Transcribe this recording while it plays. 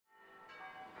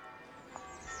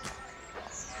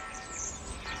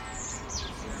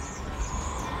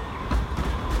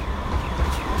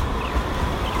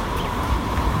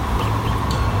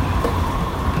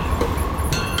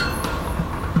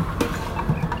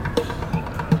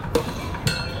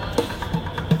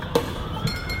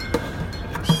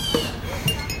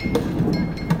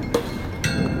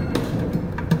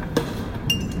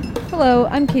Hello,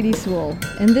 I'm Katie Sewell,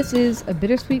 and this is A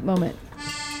Bittersweet Moment.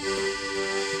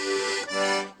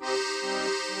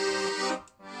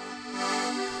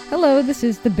 Hello, this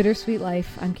is The Bittersweet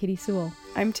Life. I'm Katie Sewell.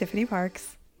 I'm Tiffany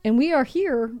Parks. And we are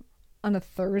here on a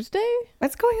Thursday?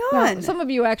 What's going on? Well, some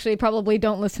of you actually probably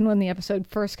don't listen when the episode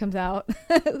first comes out.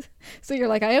 So you're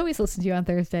like, I always listen to you on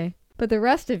Thursday. But the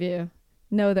rest of you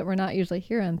know that we're not usually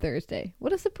here on Thursday.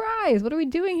 What a surprise. What are we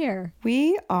doing here?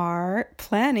 We are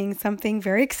planning something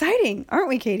very exciting, aren't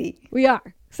we, Katie? We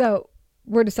are. So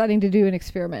we're deciding to do an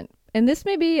experiment. And this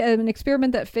may be an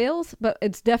experiment that fails, but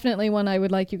it's definitely one I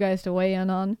would like you guys to weigh in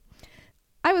on.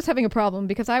 I was having a problem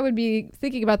because I would be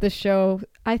thinking about this show.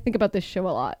 I think about this show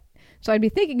a lot. So I'd be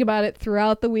thinking about it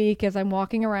throughout the week as I'm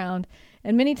walking around.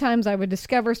 And many times I would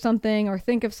discover something or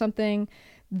think of something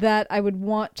that I would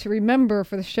want to remember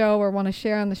for the show or want to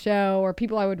share on the show, or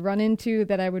people I would run into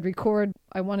that I would record.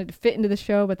 I wanted to fit into the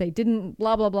show, but they didn't,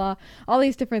 blah, blah, blah, all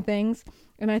these different things.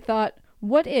 And I thought,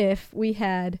 what if we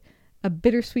had a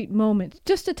bittersweet moment,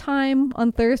 just a time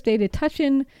on Thursday to touch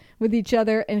in with each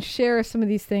other and share some of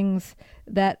these things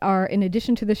that are in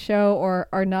addition to the show or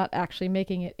are not actually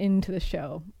making it into the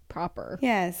show proper.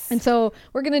 Yes. And so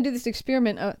we're going to do this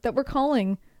experiment that we're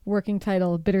calling, working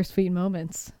title, Bittersweet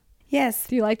Moments. Yes.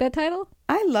 Do you like that title?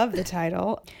 I love the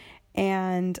title.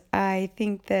 And I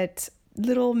think that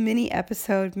little mini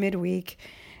episode midweek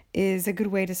is a good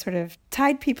way to sort of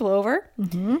tide people over.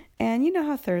 Mm-hmm. And you know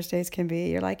how Thursdays can be.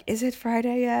 You're like, is it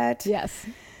Friday yet? Yes.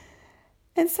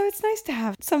 And so it's nice to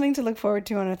have something to look forward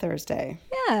to on a Thursday.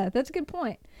 Yeah, that's a good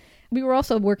point. We were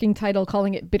also working title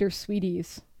calling it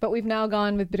Bittersweeties, but we've now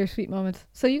gone with Bittersweet Moments.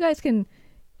 So you guys can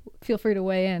feel free to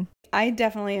weigh in. I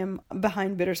definitely am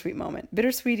behind Bittersweet Moment.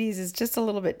 Bittersweeties is just a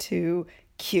little bit too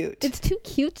cute. It's too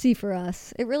cutesy for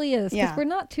us. It really is. Because we're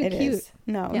not too cute. Is.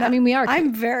 No. Yeah, I mean, we are cute.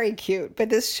 I'm very cute, but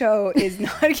this show is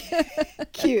not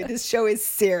cute. This show is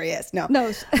serious. No.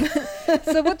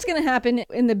 So what's going to happen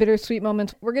in the Bittersweet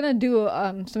Moments, we're going to do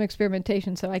some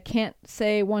experimentation. So I can't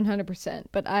say 100%,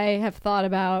 but I have thought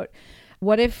about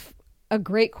what if a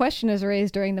great question is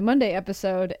raised during the Monday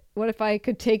episode. What if I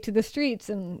could take to the streets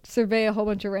and survey a whole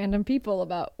bunch of random people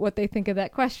about what they think of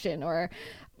that question? Or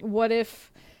what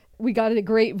if we got a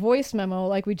great voice memo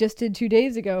like we just did 2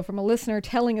 days ago from a listener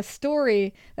telling a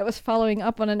story that was following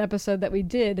up on an episode that we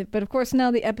did. But of course,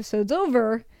 now the episode's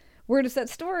over. Where does that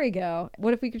story go?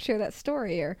 What if we could share that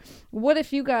story? Or what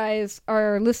if you guys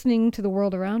are listening to the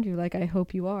world around you, like I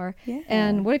hope you are? Yeah.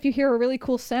 And what if you hear a really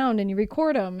cool sound and you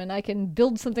record them and I can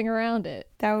build something around it?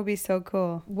 That would be so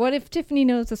cool. What if Tiffany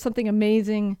knows of something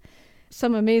amazing,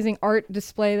 some amazing art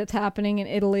display that's happening in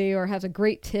Italy, or has a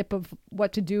great tip of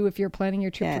what to do if you're planning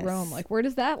your trip to Rome? Like, where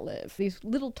does that live? These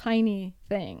little tiny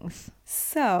things.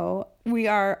 So we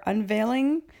are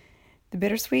unveiling the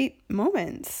Bittersweet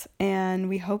Moments, and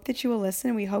we hope that you will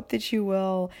listen. We hope that you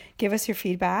will give us your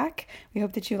feedback. We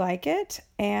hope that you like it,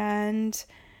 and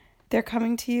they're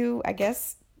coming to you, I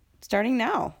guess, starting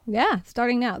now. Yeah,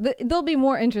 starting now. They'll be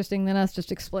more interesting than us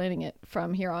just explaining it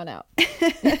from here on out.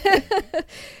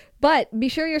 But be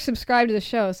sure you're subscribed to the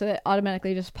show so that it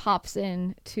automatically just pops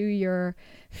in to your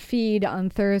feed on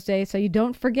Thursday, so you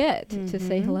don't forget to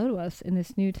say hello to us in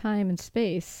this new time and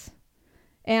space.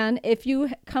 And if you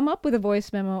come up with a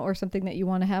voice memo or something that you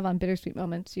want to have on Bittersweet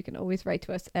Moments, you can always write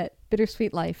to us at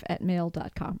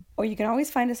bittersweetlife@mail.com. Or you can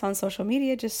always find us on social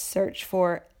media. Just search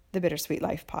for the Bittersweet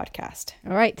Life podcast.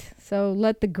 All right. So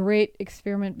let the great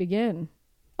experiment begin.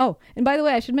 Oh, and by the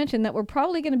way, I should mention that we're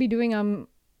probably going to be doing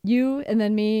you and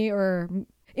then me, or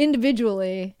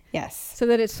individually. Yes. So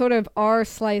that it's sort of our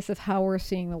slice of how we're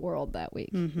seeing the world that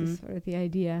week. Mm-hmm. Is sort of the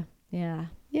idea. Yeah.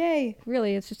 Yay.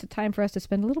 Really, it's just a time for us to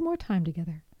spend a little more time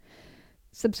together.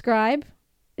 Subscribe.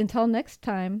 Until next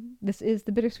time, this is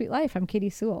The Bittersweet Life. I'm Katie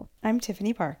Sewell. I'm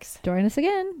Tiffany Parks. Join us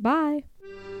again. Bye.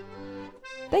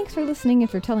 Thanks for listening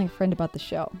and for telling a friend about the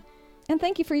show. And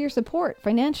thank you for your support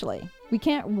financially. We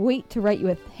can't wait to write you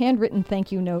a handwritten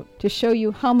thank you note to show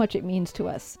you how much it means to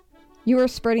us. You are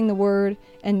spreading the word,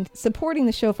 and supporting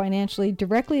the show financially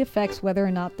directly affects whether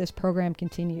or not this program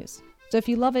continues. So if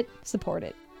you love it, support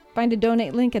it. Find a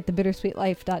donate link at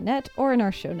thebittersweetlife.net or in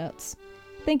our show notes.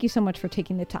 Thank you so much for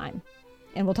taking the time.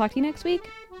 And we'll talk to you next week.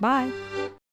 Bye.